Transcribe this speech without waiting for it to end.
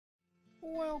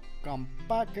Welcome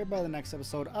back here by the next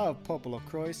episode of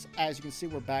PoPoLoCrois. As you can see,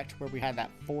 we're back to where we had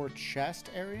that 4 chest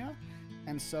area.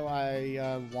 And so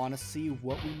I want to see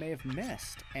what we may have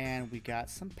missed. And we got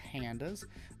some pandas.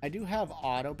 I do have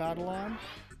auto battle on.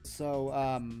 So,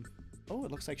 oh, it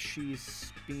looks like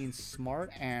she's being smart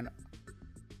and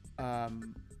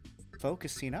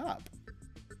focusing up.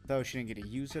 Though she didn't get to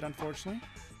use it, unfortunately.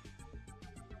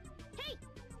 Hey.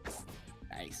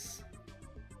 Nice.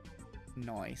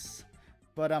 Nice.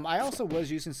 But I also was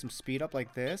using some speed up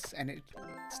like this, and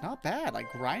it's not bad.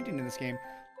 Like grinding in this game.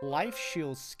 Life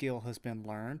shield skill has been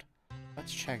learned.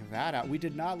 Let's check that out. We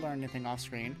did not learn anything off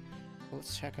screen.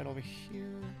 Let's check it over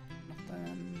here.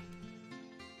 Nothing.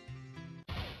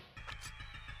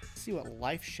 Let's see what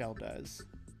life shell does.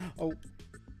 Oh.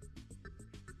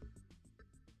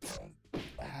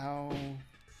 How?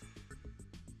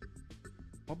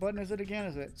 What button is it again?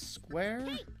 Is it square?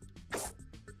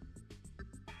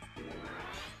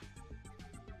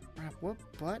 Crap, what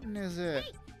button is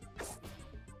it?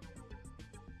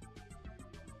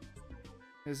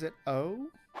 Is it O?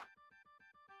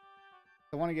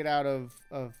 I want to get out of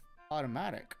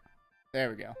automatic.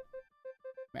 There we go.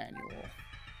 Manual.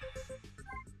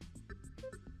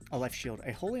 A life shield.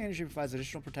 A holy energy provides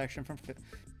additional protection from...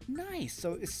 Nice!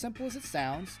 So as simple as it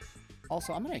sounds.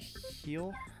 Also, I'm going to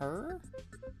heal her.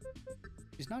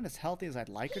 She's not as healthy as I'd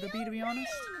like her to be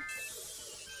honest.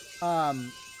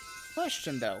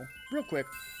 Question though. Real quick.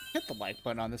 Hit the like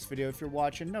button on this video if you're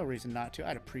watching. No reason not to.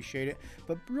 I'd appreciate it.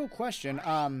 But real question.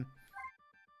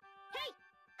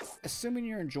 Assuming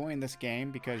you're enjoying this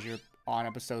game because you're on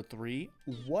episode 3,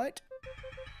 what's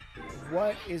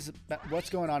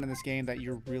going on in this game that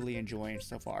you're really enjoying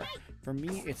so far? For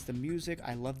me, it's the music.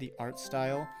 I love the art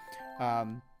style. I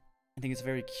think it's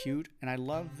very cute, and I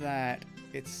love that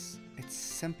it's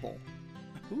simple.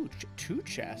 Ooh, 2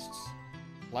 chests,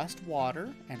 blessed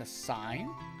water, and a sign.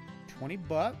 20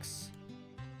 bucks.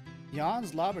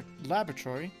 Jan's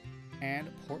laboratory and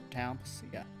Port Town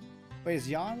Pasea. Wait, is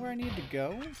Jan where I need to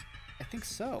go? I think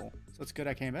so. So it's good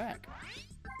I came back.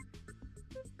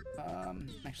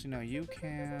 Actually no, you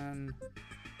can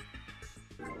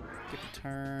get the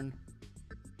turn.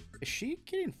 Is she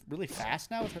getting really fast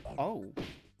now with her? Oh.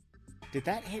 Did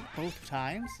that hit both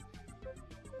times?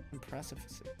 Impressive.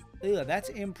 Ugh, that's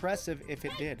impressive if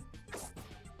it did.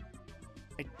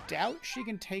 I doubt she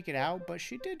can take it out, but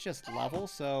she did just level,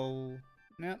 so...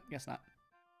 No, guess not.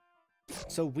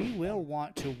 So we will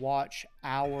want to watch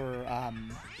our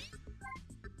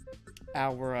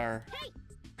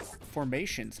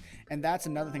formations. And that's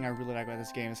another thing I really like about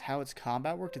this game, is how its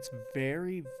combat worked. It's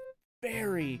very,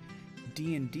 very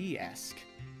D&D-esque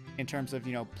in terms of,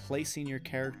 you know, placing your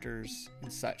characters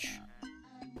and such.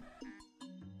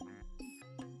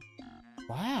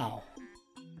 Wow.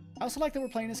 I also like that we're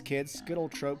playing as kids. Good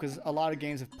old trope, because a lot of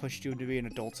games have pushed you to be an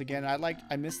adult again.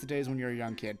 I miss the days when you were a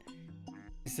young kid.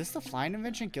 Is this the flying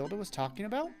invention Gilda was talking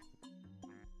about?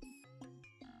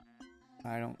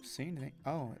 I don't see anything.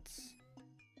 Oh, it's...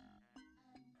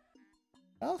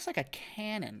 That looks like a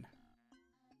cannon.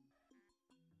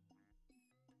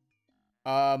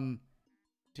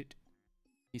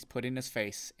 He's putting his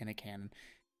face in a cannon.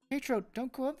 Pietro,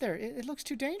 don't go up there. It looks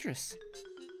too dangerous.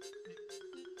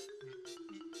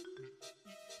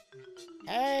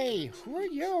 Hey, who are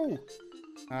you?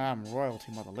 I'm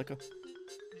royalty, mother liquor.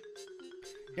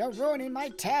 You're ruining my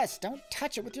test. Don't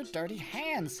touch it with your dirty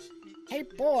hands. Hey,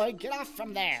 boy, get off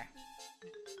from there.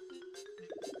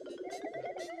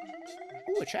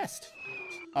 Ooh, a chest.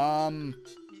 Pietro?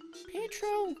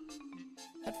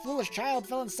 That foolish child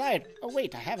fell inside. Oh,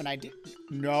 wait, I have an idea.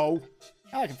 No.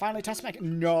 Now I can finally test my...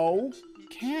 No.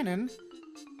 Cannon?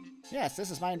 Yes,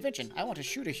 this is my invention. I want to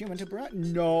shoot a human to...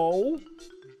 No.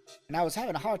 And I was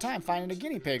having a hard time finding a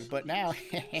guinea pig, but now...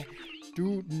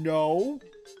 Dude, no.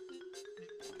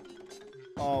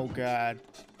 Oh, God.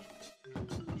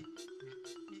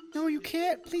 No, you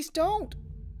can't. Please don't.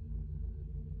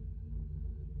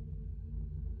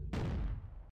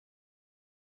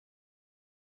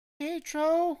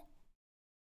 Pietro?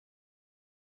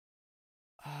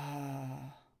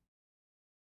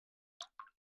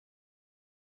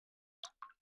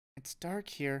 It's dark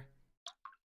here.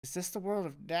 Is this the world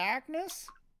of darkness?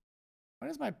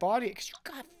 What is my body? Because you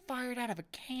got fired out of a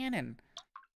cannon.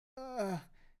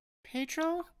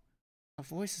 Pietro? A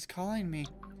voice is calling me.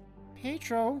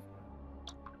 Pietro?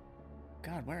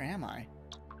 God, where am I?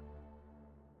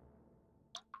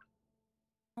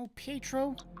 Oh,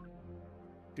 Pietro?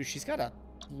 Dude, she's got a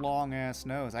long-ass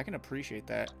nose. I can appreciate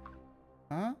that.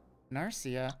 Huh?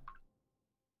 Narcia?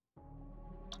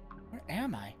 Where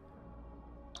am I?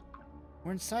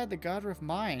 We're inside the Godriff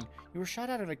mine. You were shot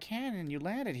out of a cannon and you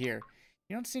landed here.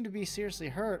 You don't seem to be seriously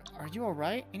hurt. Are you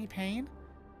alright? Any pain?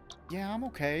 Yeah, I'm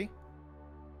okay.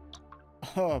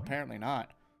 Oh, apparently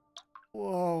not.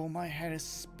 Whoa, my head is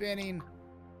spinning.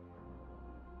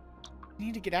 I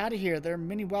need to get out of here. There are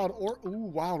many wild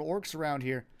orcs around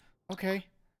here. Okay.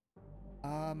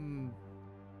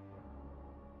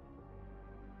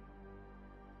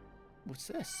 What's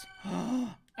this?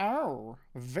 Oh,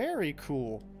 very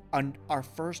cool. Our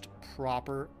first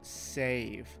proper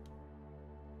save.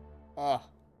 Oh,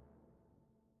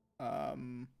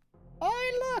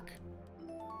 look!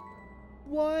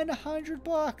 100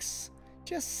 bucks!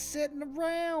 Just sitting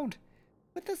around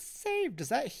with a save. Does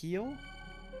that heal?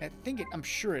 I'm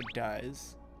sure it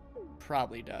does.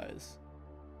 Probably does.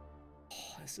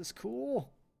 Oh, this is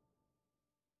cool.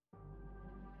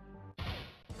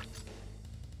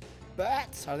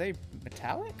 Bats, are they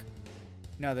metallic?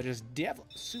 No, they're just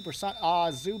supersonic.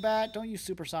 Aw, Zubat, don't use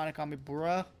supersonic on me,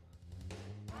 bruh.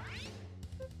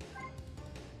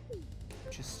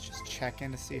 Just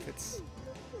checking to see if it's...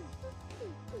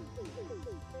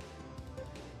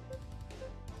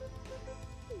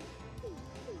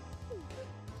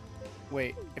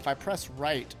 Wait, if I press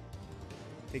right,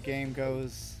 the game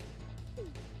goes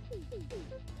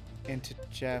into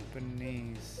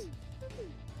Japanese.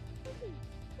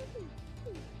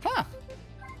 Huh!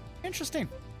 Interesting.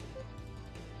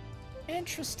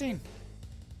 Interesting.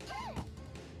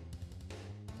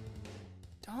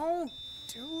 Don't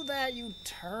do that, you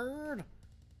turd.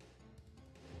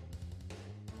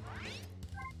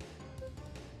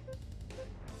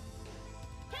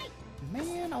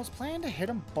 Man, I was planning to hit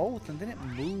them both and then it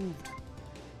moved.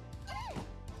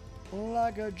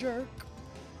 Like a jerk.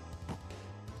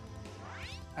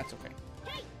 That's okay.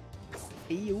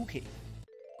 A-okay.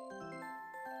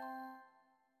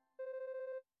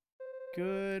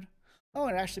 Good. Oh,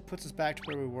 it actually puts us back to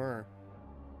where we were.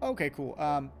 Okay, cool.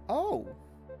 Oh.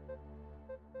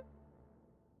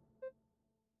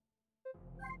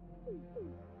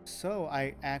 So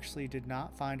I actually did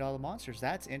not find all the monsters.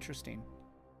 That's interesting.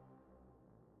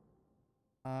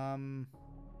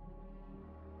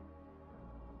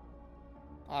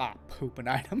 Poop an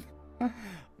item.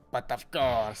 But of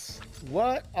course.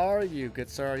 What are you, good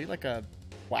sir? Are you like a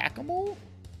whack-a-mole?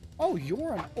 Oh,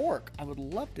 you're an orc. I would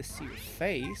love to see your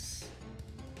face.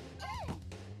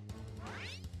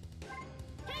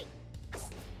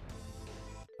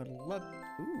 I'd love...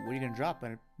 Ooh, what are you gonna drop?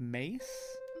 A mace?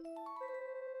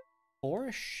 Or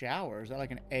a shower? Is that like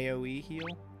an AoE heal?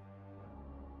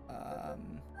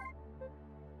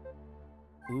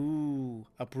 Ooh,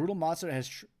 a brutal monster that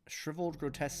has shriveled,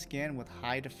 grotesque skin with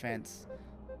high defense.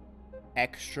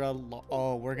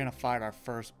 Oh, we're gonna fight our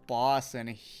first boss in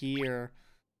here.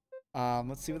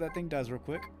 Let's see what that thing does real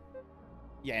quick.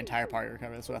 Yeah, entire party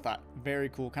recovery. That's what I thought. Very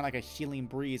cool. Kind of like a healing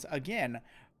breeze. Again,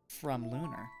 from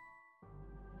Lunar.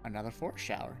 Another force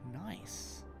shower.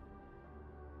 Nice.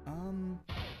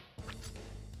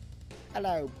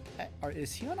 Hello.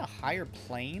 Is he on a higher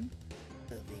plane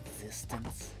of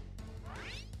existence?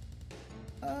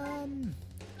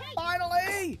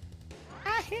 Finally!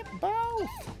 I hit both!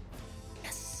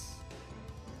 Yes!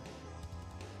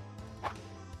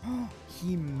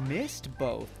 He missed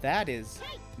both. That is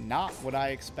not what I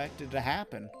expected to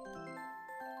happen.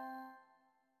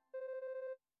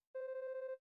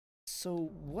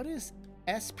 So what is...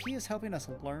 SP is helping us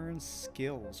learn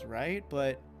skills, right?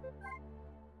 But...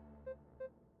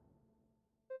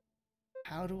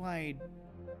 How do I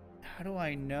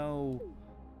know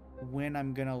when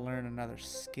I'm gonna learn another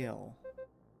skill?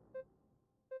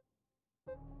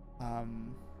 I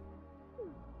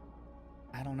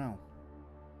don't know.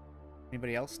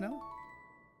 Anybody else know?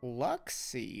 Luck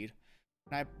seed.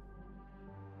 Can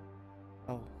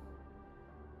I... Oh.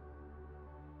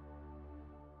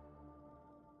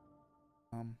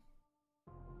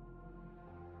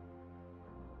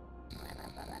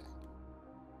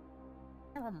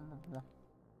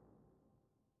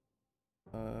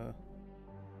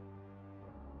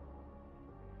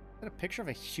 Is that a picture of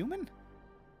a human?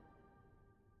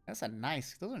 Those are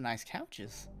nice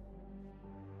couches.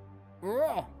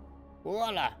 No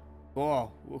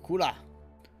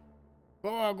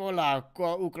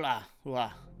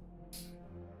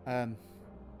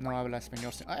habla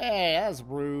español. Hey, that's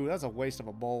rude. That's a waste of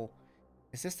a bowl.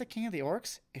 Is this the king of the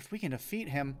orcs? If we can defeat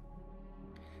him,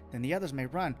 then the others may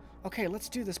run. Okay, let's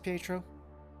do this, Pietro.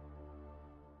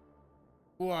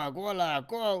 For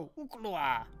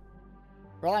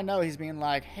all I know, he's being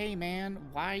like, hey man,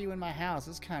 why are you in my house?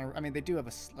 This kind of... I mean, they do have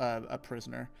a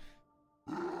prisoner.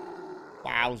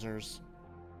 Wowzers.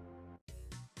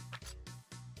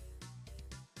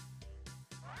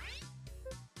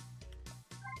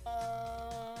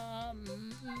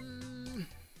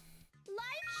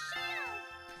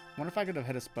 Wonder if I could have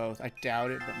hit us both. I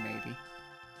doubt it, but maybe.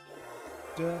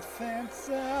 Defense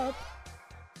up.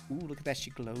 Ooh, look at that. She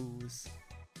glows.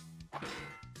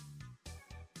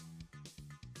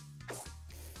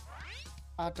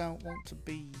 I don't want to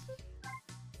be.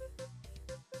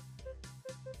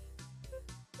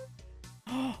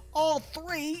 All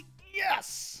three?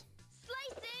 Yes!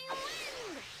 Slicing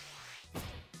wind!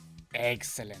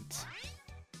 Excellent.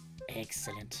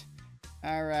 Excellent.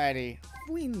 Alrighty.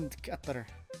 Wind cutter.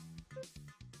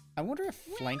 I wonder if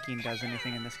flanking does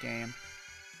anything in this game.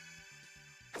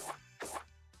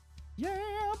 Yeah,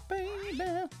 baby.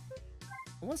 I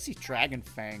want to see Dragon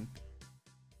Fang.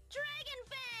 Dragon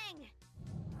Fang!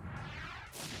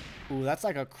 Ooh, that's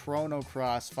like a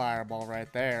PoPoLoCrois fireball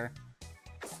right there.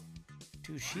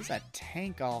 Dude, she's a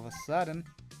tank all of a sudden.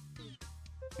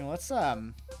 You know, let's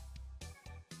do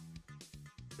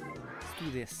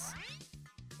this.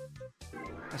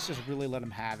 Let's just really let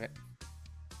him have it.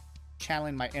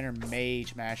 Channeling my inner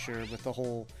mage masher with the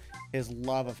whole his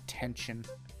love of tension.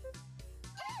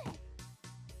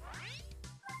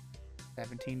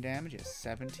 17 damage is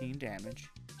 17 damage.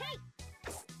 Hey!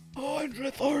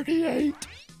 138!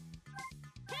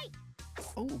 Hey!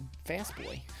 Oh, fast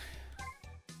boy.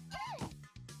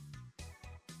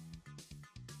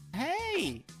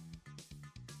 Hey!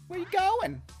 Where you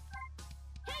going?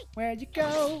 Hey! Where you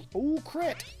go? Ooh,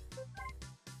 crit!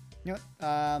 You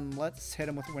know what? Let's hit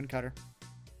him with a wind cutter.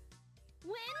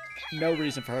 Wind cutter! No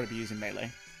reason for her to be using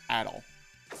melee at all.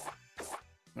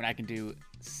 When I can do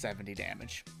 70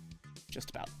 damage. Just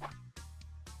about.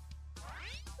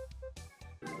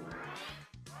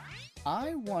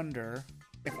 I wonder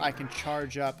if I can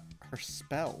charge up her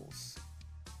spells.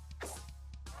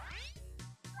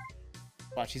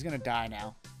 But she's gonna die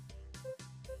now.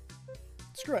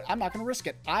 Screw it, I'm not gonna risk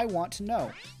it. I want to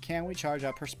know. Can we charge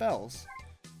up her spells?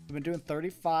 We've been doing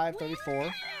 35,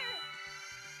 34.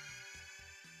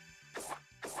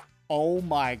 Oh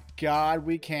my god,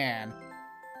 we can.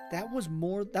 That was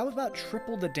about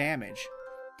triple the damage.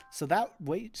 So that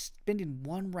spending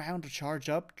one round to charge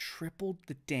up tripled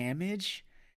the damage?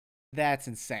 That's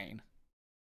insane.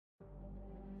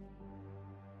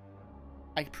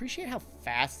 I appreciate how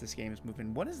fast this game is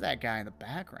moving. What is that guy in the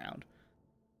background?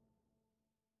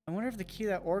 I wonder if the key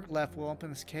that orc left will open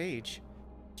this cage.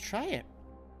 Let's try it.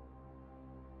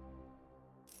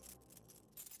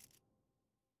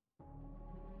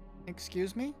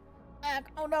 Excuse me?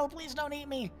 Oh no, please don't eat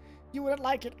me. You wouldn't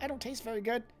like it. I don't taste very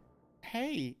good.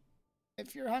 Hey,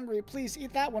 if you're hungry, please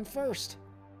eat that one first.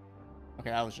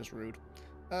 Okay, that was just rude.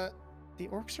 The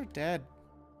orcs are dead.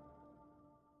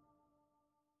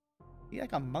 You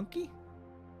like a monkey?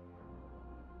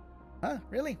 Huh?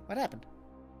 Really? What happened?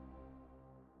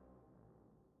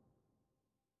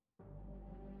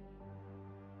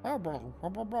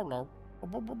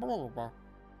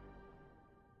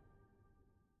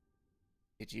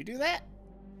 Did you do that?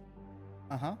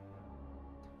 Uh-huh.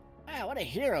 Ah, what a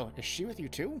hero. Is she with you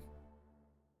too?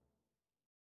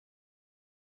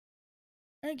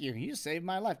 Thank you. You saved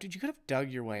my life. Dude, you could have dug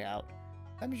your way out.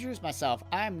 Let me introduce myself.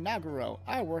 I'm Naguro.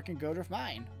 I work in Godriff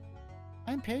Mine.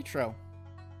 I'm Petro.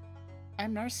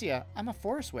 I'm Narcia. I'm a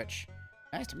forest witch.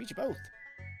 Nice to meet you both.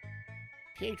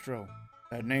 Pietro.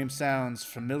 That name sounds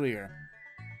familiar.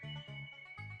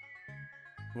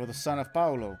 You are the son of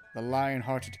Paolo, the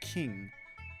lion-hearted king.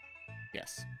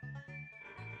 Yes.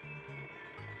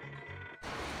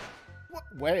 What?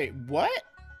 Wait, what?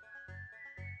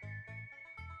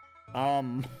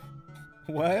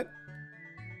 What?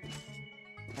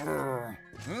 Huh?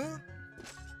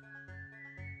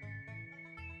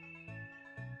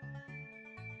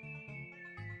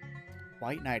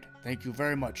 White Knight, thank you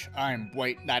very much. I'm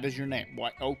White Knight is your name.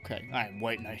 What? Okay, I'm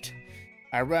White Knight.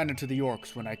 I ran into the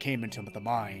orcs when I came into the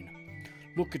mine.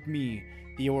 Look at me.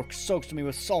 The orcs soaked me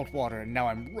with salt water and now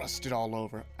I'm rusted all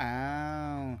over.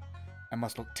 Ow. I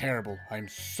must look terrible. I'm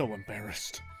so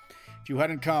embarrassed. If you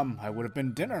hadn't come, I would have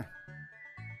been dinner.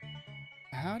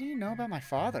 How do you know about my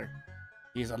father?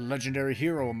 He's a legendary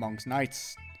hero amongst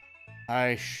knights.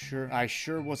 I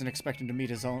sure wasn't expecting to meet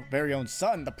his very own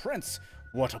son, the prince.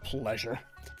 What a pleasure.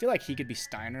 I feel like he could be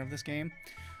Steiner of this game.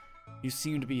 You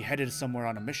seem to be headed somewhere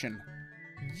on a mission.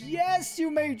 Yes, you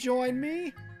may join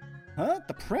me. Huh?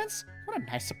 The prince? What a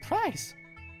nice surprise.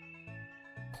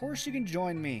 Of course you can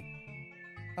join me.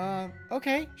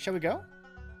 Okay. Shall we go?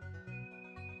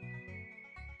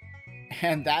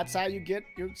 And that's how you get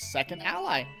your second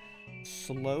ally.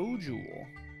 Slow Jewel.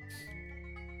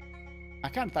 I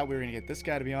kind of thought we were going to get this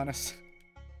guy, to be honest.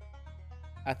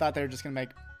 I thought they were just going to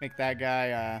make that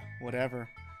guy, whatever.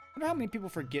 I wonder how many people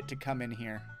forget to come in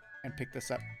here and pick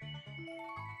this up.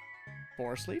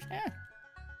 Forest leaf? Eh.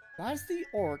 Why does the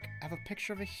orc have a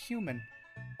picture of a human?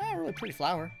 Oh, really pretty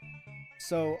flower.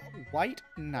 So, white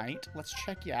knight. Let's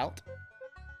check you out.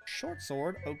 Short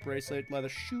sword, oak bracelet, leather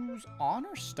shoes,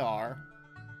 honor star.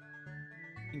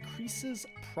 Increases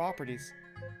properties.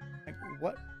 Like,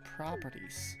 what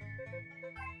properties?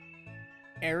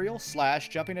 Aerial slash,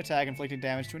 jumping attack, inflicting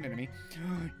damage to an enemy.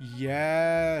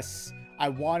 Yes! I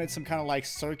wanted some kind of like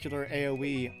circular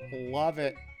AoE. Love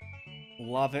it.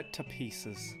 Love it to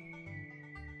pieces.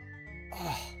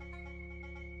 Oh.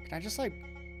 Can I just like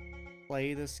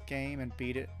play this game and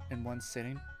beat it in one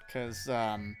sitting? Because,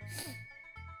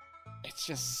 it's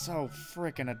just so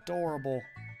freaking adorable.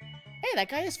 Hey, that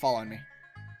guy is following me.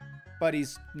 But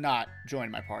he's not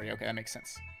joining my party. Okay, that makes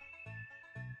sense.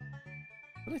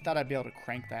 Really thought I'd be able to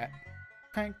crank that.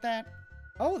 Crank that.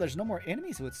 Oh, there's no more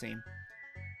enemies, it would seem.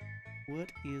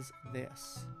 What is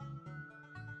this?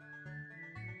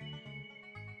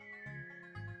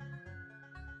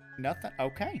 Nothing.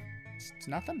 Okay. It's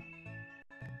nothing.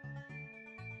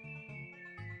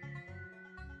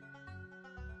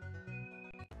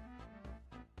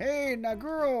 Hey,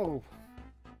 Naguro!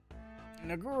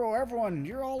 Naguro, everyone,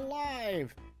 you're all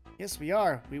alive! Yes, we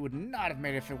are. We would not have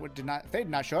made it if they did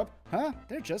not show up. Huh?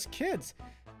 They're just kids.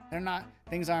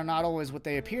 Things are not always what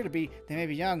they appear to be. They may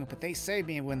be young, but they saved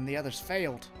me when the others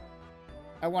failed.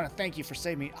 I want to thank you for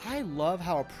saving me. I love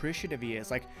how appreciative he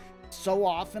is. Like, so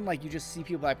often, like, you just see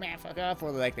people like, man, fuck off,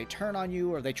 or like they turn on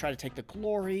you, or they try to take the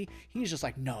glory. He's just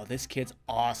like, no, this kid's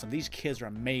awesome. These kids are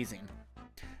amazing.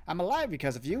 I'm alive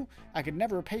because of you. I could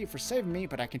never repay you for saving me,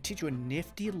 but I can teach you a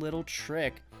nifty little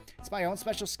trick. It's my own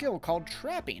special skill called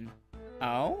trapping.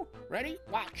 Oh? Ready?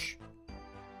 Watch.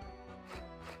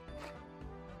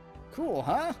 Cool,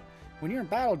 huh? When you're in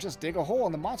battle, just dig a hole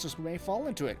and the monsters may fall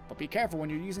into it. But be careful when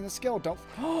you're using the skill. Don't...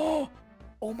 Oh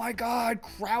my god,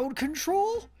 crowd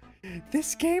control?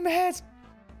 This game has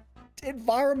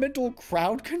environmental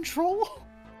crowd control?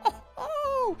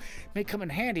 Oh, may come in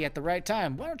handy at the right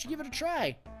time. Why don't you give it a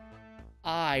try?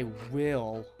 I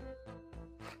will.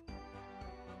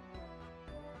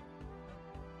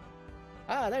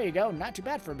 Ah, there you go. Not too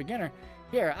bad for a beginner.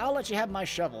 Here, I'll let you have my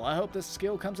shovel. I hope this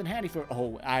skill comes in handy for...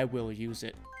 Oh, I will use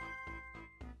it.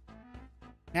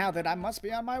 Now that I must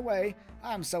be on my way,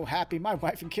 I'm so happy my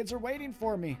wife and kids are waiting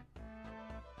for me.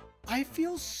 I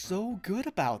feel so good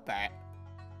about that.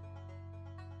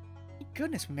 Thank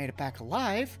goodness we made it back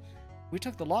alive. We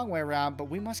took the long way around,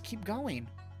 but we must keep going.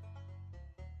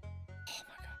 Oh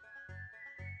my god.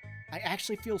 I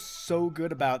actually feel so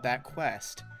good about that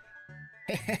quest.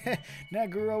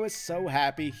 Naguro is so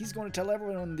happy. He's going to tell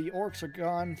everyone the orcs are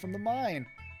gone from the mine.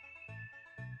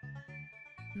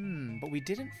 But we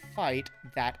didn't fight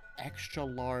that extra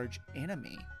large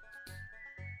enemy.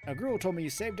 Naguro told me you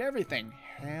saved everything.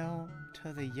 Hell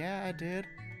to the yeah, I did.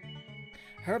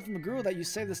 I heard from Naguro that you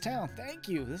saved this town. Thank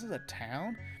you. This is a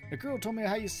town? Naguro told me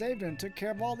how you saved it and took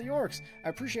care of all the orcs. I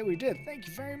appreciate what you did. Thank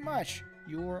you very much.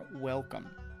 You're welcome.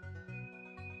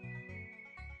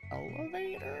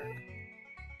 Elevator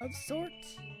of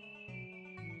sorts.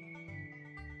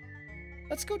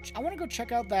 Let's go. I want to go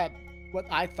check out that, what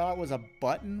I thought was a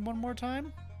button one more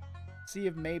time. See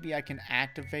if maybe I can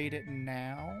activate it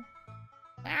now.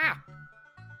 Ah!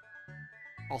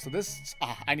 Also,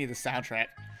 I need the soundtrack.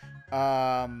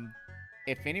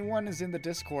 If anyone is in the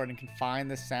Discord and can find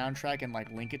this soundtrack and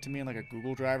like link it to me in like a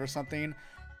Google Drive or something,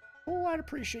 oh, I'd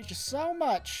appreciate you so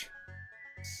much.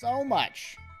 So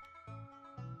much.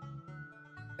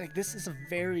 Like, this is a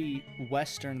very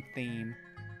Western theme.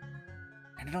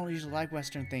 And I don't usually like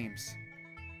Western themes.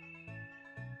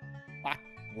 Ah,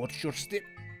 what's your step?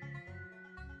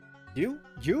 You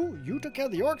took care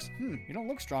of the orcs? You don't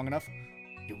look strong enough.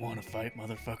 You want to fight,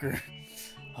 motherfucker?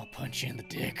 I'll punch you in the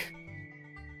dick.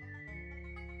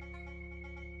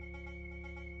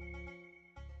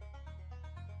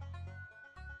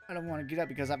 I don't want to get up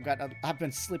because I've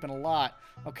been sleeping a lot.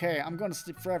 Okay, I'm going to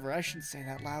sleep forever. I shouldn't say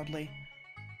that loudly.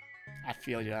 I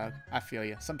feel you, dog. I feel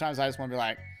you. Sometimes I just want to be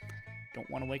like, don't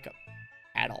want to wake up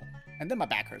at all. And then my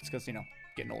back hurts because, you know,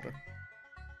 getting older.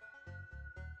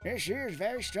 This year is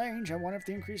very strange. I wonder if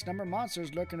the increased number of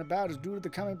monsters lurking about is due to the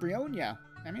coming Brionia.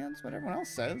 I mean, that's what everyone else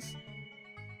says.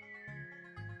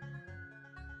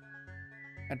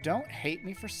 Now, don't hate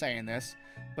me for saying this,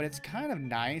 but it's kind of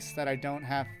nice that I don't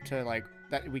have to, like,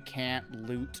 that we can't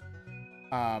loot,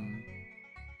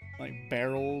 like,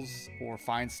 barrels or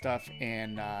find stuff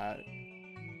in,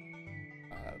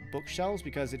 bookshelves,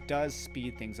 because it does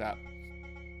speed things up.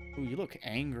 Ooh, you look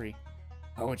angry.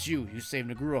 Oh, it's you. You saved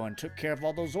Naguro and took care of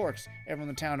all those orcs. Everyone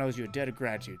in the town owes you a debt of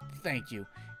gratitude. Thank you.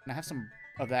 Can I have some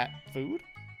of that food?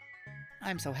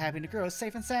 I'm so happy Naguro is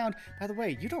safe and sound. By the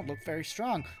way, you don't look very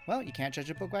strong. Well, you can't judge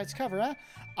a book by its cover, huh?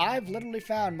 I've literally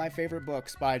found my favorite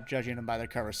books by judging them by their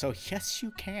cover, so yes,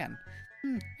 you can.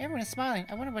 Everyone is smiling.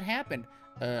 I wonder what happened.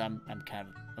 I'm kind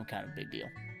of a big deal.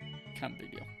 Kind of a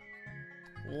big deal.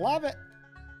 Love it.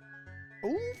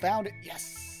 Ooh, found it.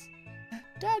 Yes.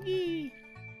 Doggy.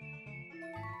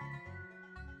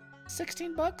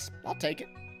 16 bucks? I'll take it.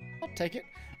 I'll take it.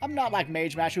 I'm not like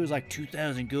Mage Mash who was like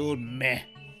 2,000 gold. Meh.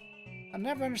 I'll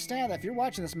never understand that. If you're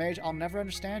watching this, Mage, I'll never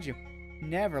understand you.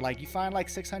 Never. Like, you find like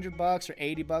 600 bucks or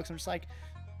 80 bucks. I'm just like,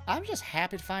 I'm just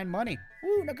happy to find money.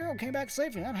 Ooh, the girl came back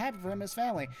safely. I'm happy for him and his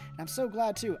family. And I'm so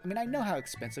glad too. I mean, I know how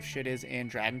expensive shit is in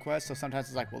Dragon Quest, so sometimes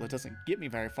it's like, well, it doesn't get me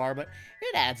very far, but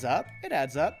it adds up. It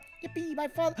adds up. Yippee, my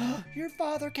father. Your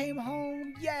father came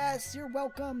home. Yes, you're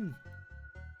welcome.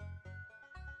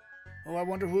 Oh, I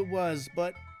wonder who it was,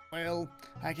 but, well,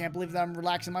 I can't believe that I'm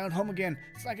relaxing in my own home again.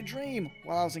 It's like a dream.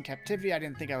 While I was in captivity, I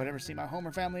didn't think I would ever see my home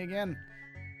or family again.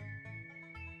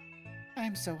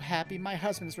 I'm so happy my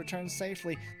husband has returned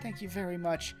safely. Thank you very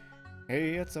much.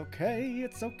 Hey, it's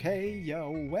okay, you're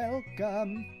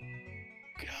welcome.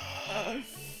 God.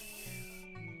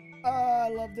 I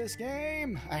love this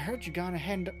game. I heard you gone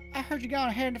ahead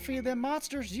and defeat them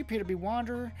monsters. You appear to be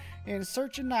wandering in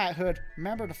search of knighthood.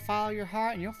 Remember to follow your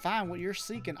heart and you'll find what you're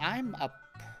seeking. I'm a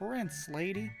prince,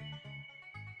 lady.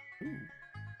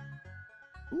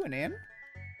 Ooh, an inn?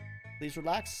 Please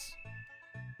relax.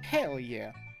 Hell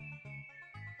yeah.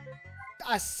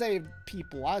 I saved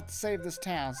people. I saved this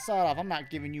town. Sod off. I'm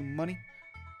not giving you money.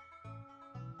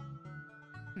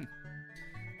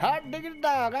 Hot diggity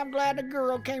dog. I'm glad the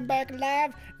girl came back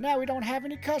alive. Now we don't have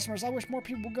any customers. I wish more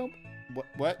people would go.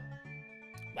 What?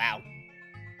 Wow.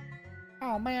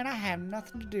 Oh man, I have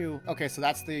nothing to do. Okay, so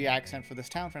that's the accent for this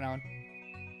town from now on.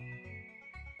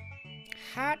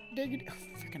 Hot diggity.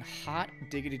 Freaking hot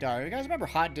diggity dog. You guys remember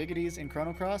hot diggities in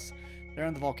Chrono Cross? They're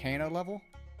in the volcano level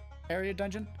area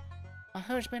dungeon. My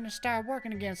husband has started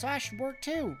working again, so I should work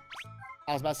too.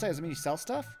 I was about to say, does it mean you sell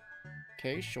stuff?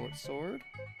 Okay, short sword.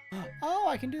 Oh,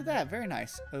 I can do that. Very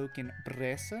nice. Oaken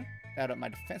bracer. That up my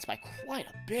defense by quite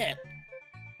a bit.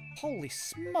 Holy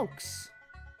smokes.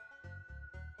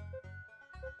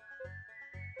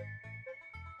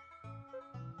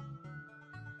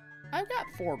 I've got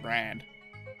 4 grand.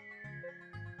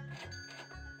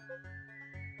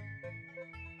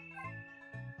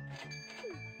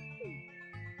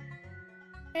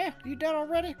 You done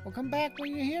already? We'll come back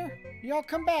when you're here. Y'all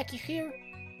come back, you hear?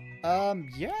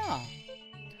 Yeah.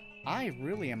 I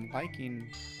really am liking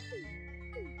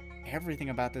everything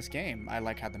about this game. I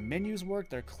like how the menus work.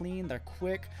 They're clean, they're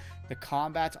quick. The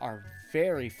combats are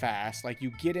very fast. Like,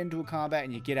 you get into a combat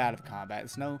and you get out of combat.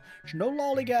 There's no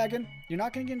lollygagging. You're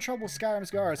not going to get in trouble with Skyrim's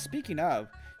guards. Speaking of,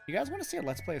 you guys want to see a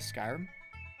Let's Play of Skyrim?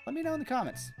 Let me know in the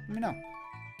comments. Let me know.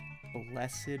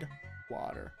 Blessed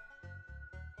water.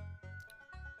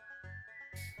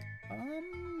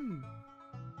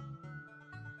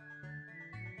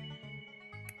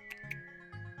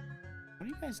 What are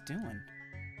you guys doing?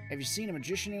 Have you seen a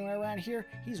magician anywhere around here?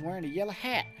 He's wearing a yellow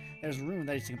hat. There's a room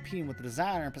that he's competing with the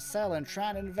designer in Pasella and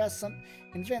trying to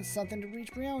invent something to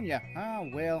reach Brionia. Oh,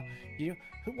 well, who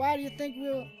do you think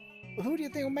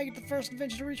will make it the first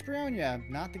invention to reach Brionia?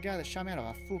 Not the guy that shot me out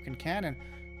of a fucking cannon.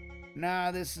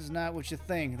 Nah, this is not what you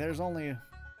think. There are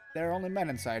only men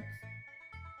inside.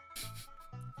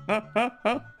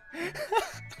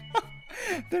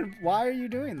 Then why are you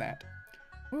doing that?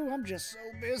 Ooh, I'm just so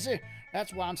busy.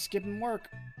 That's why I'm skipping work.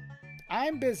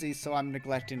 I'm busy, so I'm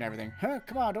neglecting everything. Huh?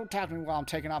 Come on, don't talk to me while I'm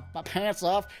taking off my pants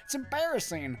off. It's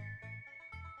embarrassing.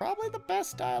 Probably the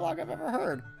best dialogue I've ever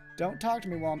heard. Don't talk to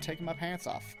me while I'm taking my pants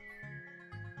off.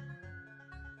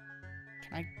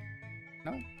 Can I?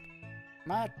 No?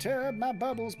 My tub, my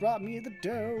bubbles brought me the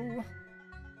dough.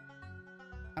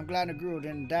 I'm glad Naguro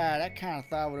didn't die. That kind of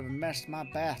thought would have messed my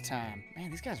bath time. Man,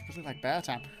 these guys really like bath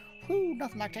time. Whew,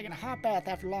 nothing like taking a hot bath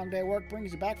after a long day of work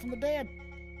brings you back from the dead.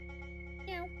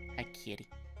 Meow. Hi, kitty.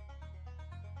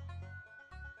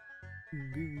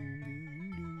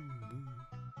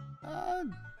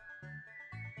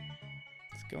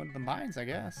 Let's go into the mines, I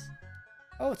guess.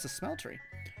 Oh, it's a smeltery.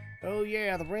 Oh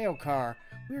yeah, the rail car.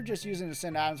 We were just using it to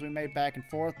send items we made back and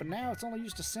forth, but now it's only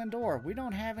used to send ore. We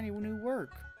don't have any new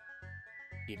work.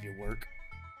 Give you work.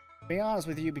 To be honest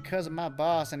with you, because of my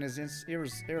boss and his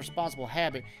irresponsible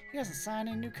habit, he hasn't signed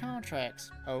any new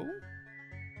contracts. Oh?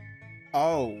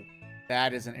 Oh,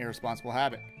 that is an irresponsible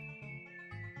habit.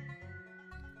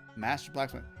 Master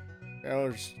Blacksmith.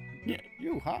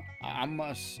 You, huh?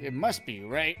 It must be,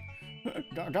 right?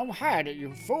 Don't hide it,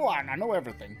 you fool. I know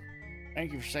everything.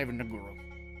 Thank you for saving Naguro.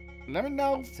 Let me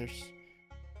know if there's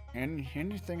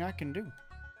Anything I can do.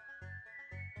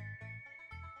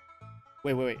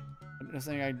 Wait.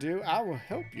 Anything I do? I will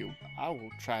help you. I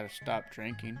will try to stop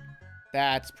drinking.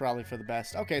 That's probably for the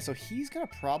best. Okay, so he's gonna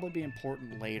probably be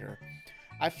important later.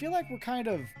 I feel like we're kind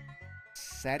of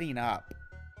setting up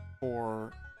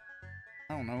for,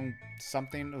 I don't know,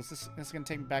 something. Was this gonna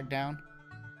take me back down?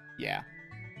 Yeah.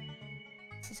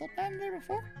 Is this old man there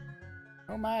before?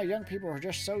 Oh my, young people are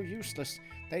just so useless.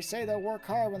 They say they'll work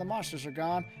hard when the monsters are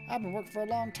gone. I've been working for a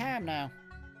long time now.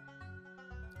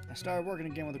 I started working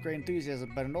again with a great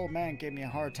enthusiasm, but an old man gave me a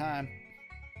hard time.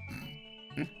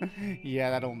 Yeah,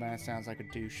 that old man sounds like a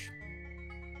douche.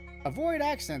 Avoid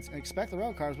accidents and expect the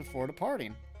rail cars before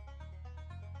departing.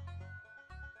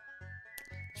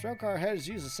 This rail car heads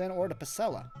use the Sen or to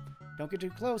Pasella. Don't get too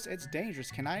close, it's dangerous.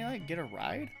 Can I, like, get a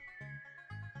ride?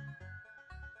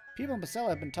 People in Pasella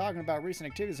have been talking about recent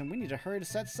activities and we need to hurry to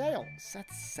set sail. Set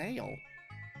sail?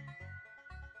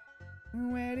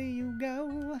 Where do you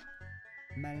go,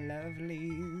 my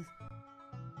lovelies?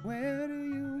 Where do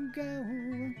you go?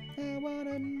 I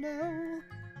wanna know,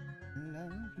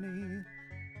 lovely.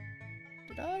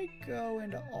 Did I go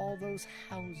into all those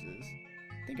houses?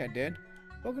 I think I did.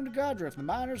 Welcome to Godriff, the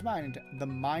miners'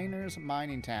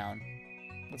 mining town.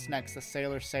 What's next? The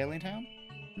sailor's sailing town?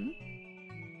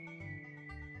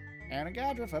 And a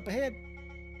Godriff up ahead.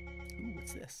 Ooh,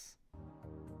 what's this?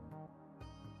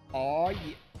 Oh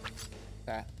yeah.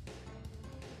 That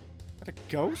a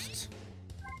ghost?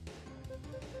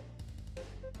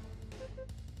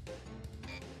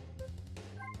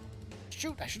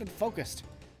 Shoot, I should have focused.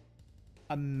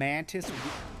 A mantis.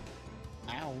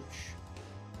 Ouch.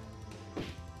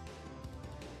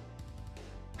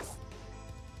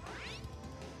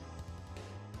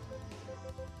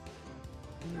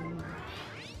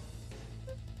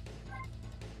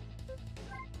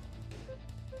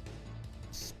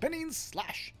 Spinning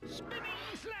slash. Spinning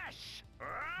slash.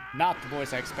 Not the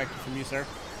voice I expected from you, sir.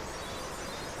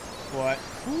 But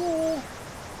cool.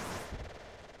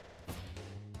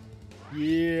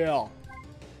 Yeah.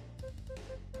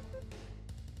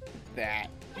 That.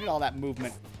 Look at all that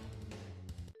movement.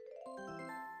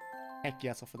 Heck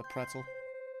yes, for the pretzel.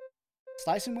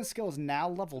 Slicing with skill is now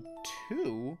level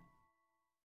 2.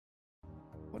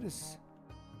 What does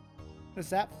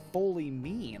that fully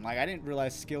mean? Like, I didn't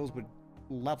realize skills would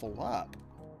level up.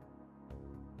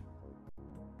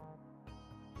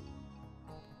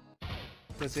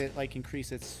 Does it, like,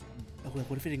 increase its... Oh,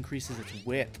 what if it increases its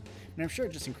width? I mean, I'm sure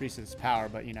it just increases its power,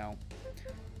 but, you know,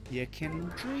 you can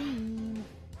dream.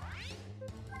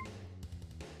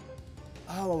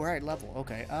 Oh, right, level.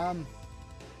 Okay,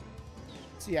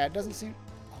 so yeah, it doesn't seem...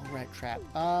 Oh, right, trap.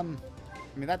 I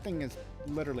mean, that thing is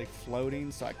literally floating,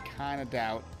 so I kind of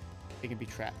doubt it can be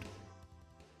trapped.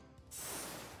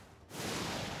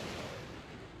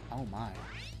 Oh, my.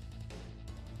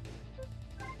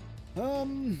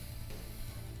 Let's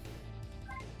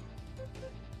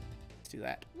do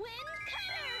that.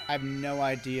 I have no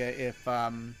idea if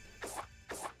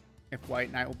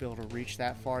White Knight will be able to reach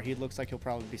that far. He looks like he'll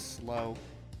probably be slow.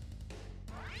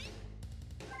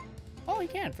 Oh, he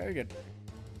can. Very good.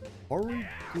 Very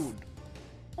good.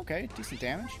 Okay, decent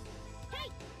damage.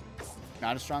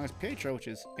 Not as strong as Pietro, which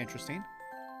is interesting.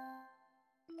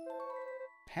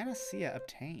 Panacea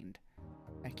obtained.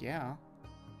 Heck yeah.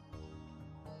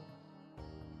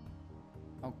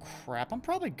 Oh crap, I'm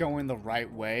probably going the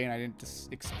right way and I didn't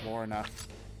just explore enough.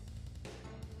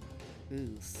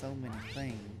 Ooh, so many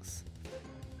things.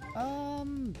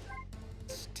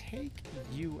 Let's take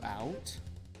you out.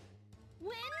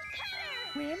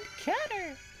 Wind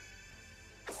cutter!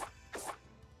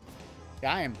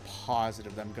 Yeah, I am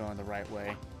positive that I'm going the right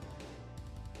way.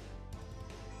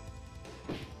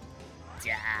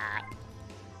 Yeah.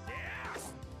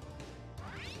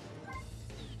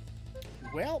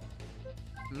 Well,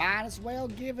 might as well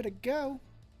give it a go.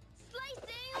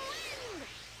 Slicing wind!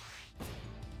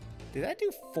 Did that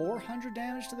do 400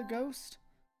 damage to the ghost?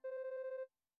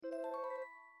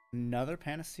 Another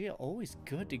panacea. Always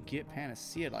good to get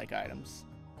panacea-like items.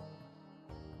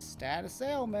 Status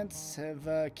ailments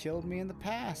have killed me in the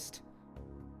past.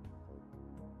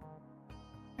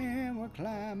 And we're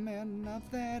climbing up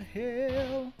that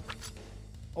hill.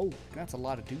 Oh, that's a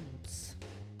lot of dudes.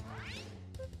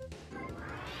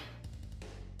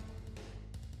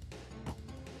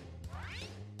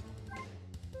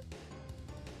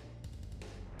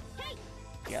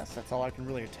 Yes, that's all I can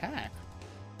really attack.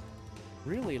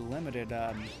 Really limited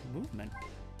movement.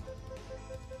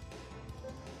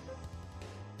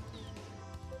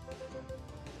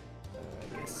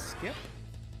 I guess skip.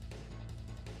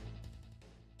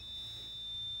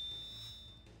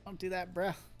 Don't do that,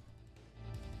 bruh.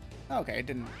 Okay, it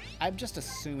didn't. I'm just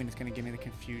assuming it's gonna give me the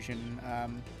confusion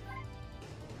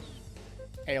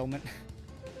ailment.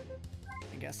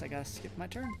 I guess I gotta skip my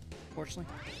turn, fortunately.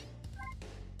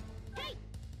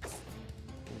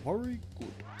 Very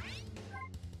good.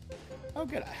 Oh,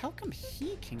 good. How come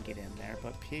he can get in there,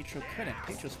 but Pietro couldn't?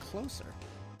 Pietro's closer.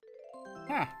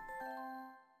 Huh.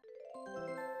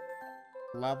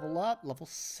 Level up. Level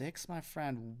 6, my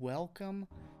friend. Welcome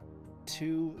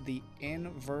to the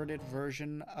inverted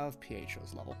version of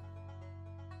Pietro's level.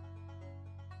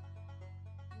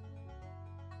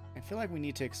 I feel like we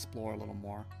need to explore a little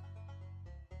more.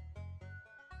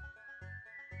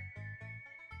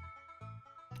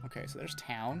 Okay, so there's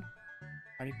town.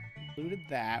 Already looted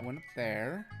that. Went up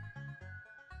there.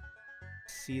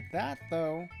 See that,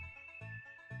 though.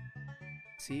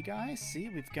 See, guys? See?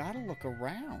 We've got to look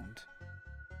around.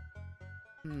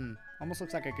 Almost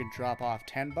looks like I could drop off.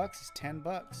 10 bucks is 10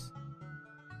 bucks.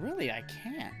 Really, I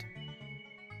can't.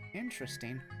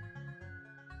 Interesting.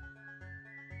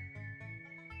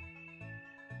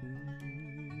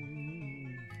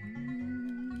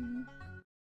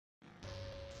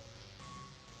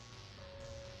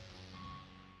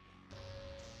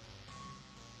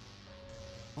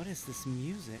 What is this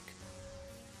music?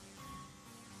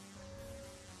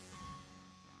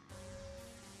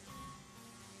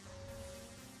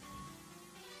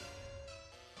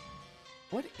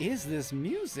 What is this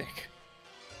music?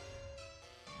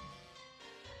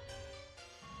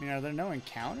 I mean, are there no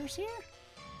encounters here?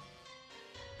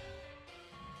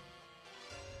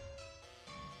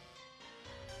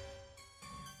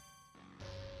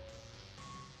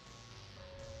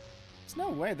 There's no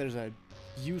way there's a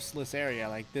useless area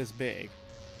like this big.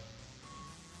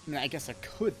 I mean, I guess there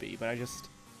could be, but I just...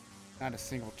 Not a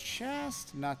single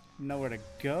chest, not nowhere to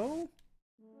go.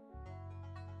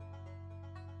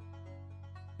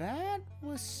 That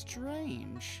was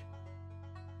strange.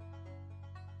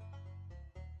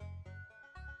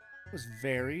 It was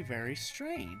very, very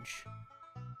strange.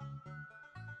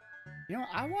 You know,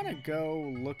 I want to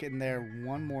go look in there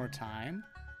one more time.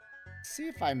 See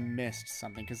if I missed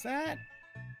something, because that...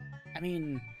 I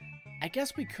mean, I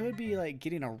guess we could be, like,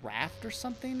 getting a raft or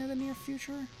something in the near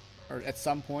future. Or at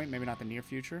some point, maybe not the near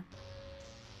future.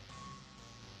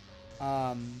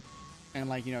 And,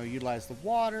 like, you know, utilize the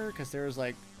water, because there's,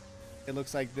 like... It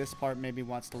looks like this part maybe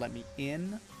wants to let me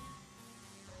in.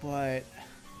 But...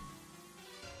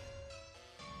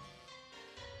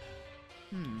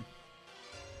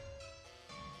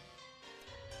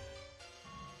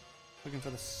 Looking for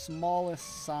the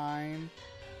smallest sign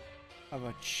of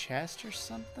a chest or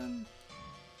something?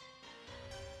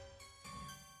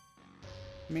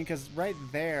 I mean, because right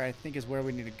there, I think, is where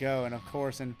we need to go. And, of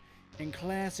course, in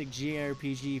classic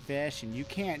JRPG fashion, you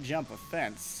can't jump a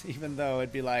fence. Even though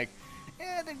it'd be like,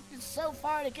 eh, it's so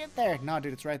far to get there. No,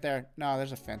 dude, it's right there. No,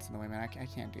 there's a fence in the way, man. I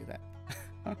can't do that.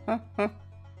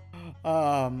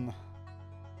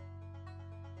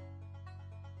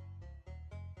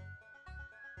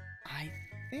 I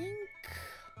think...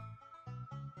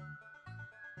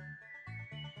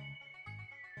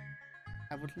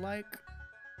 I would like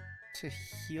to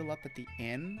heal up at the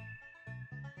inn.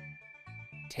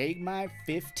 Take my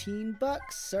 15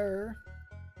 bucks, sir.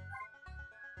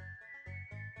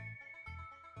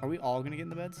 Are we all gonna get in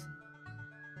the beds?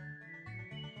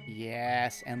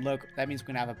 Yes, and look, that means we're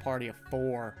gonna have a party of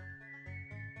 4.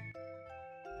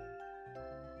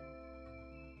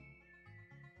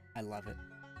 I love it.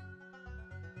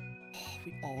 Oh,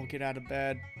 we all get out of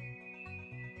bed.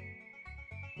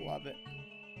 Love it.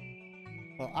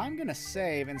 Well, I'm going to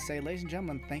save and say, ladies and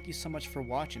gentlemen, thank you so much for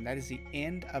watching. That is the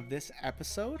end of this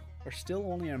episode. We're still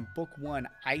only on Book 1,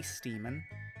 Ice Demon.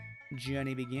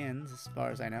 Journey begins, as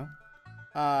far as I know.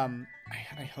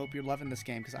 I hope you're loving this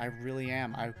game, because I really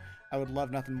am. I would love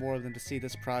nothing more than to see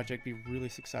this project be really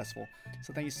successful.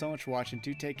 So thank you so much for watching.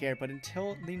 Do take care, but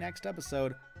until the next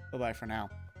episode, bye-bye for now.